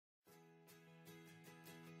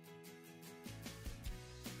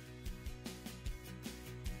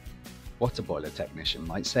what a boiler technician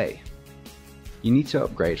might say. You need to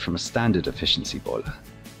upgrade from a standard efficiency boiler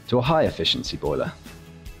to a high efficiency boiler.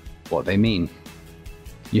 What they mean: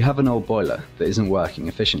 you have an old boiler that isn't working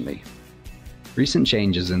efficiently. Recent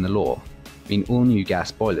changes in the law mean all new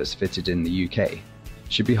gas boilers fitted in the UK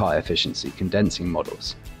should be high efficiency condensing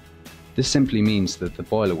models. This simply means that the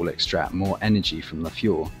boiler will extract more energy from the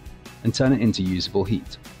fuel and turn it into usable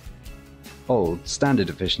heat. Old, standard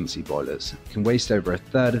efficiency boilers can waste over a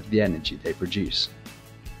third of the energy they produce.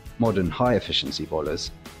 Modern high efficiency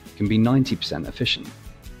boilers can be 90% efficient.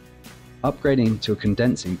 Upgrading to a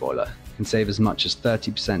condensing boiler can save as much as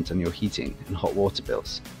 30% on your heating and hot water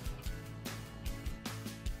bills.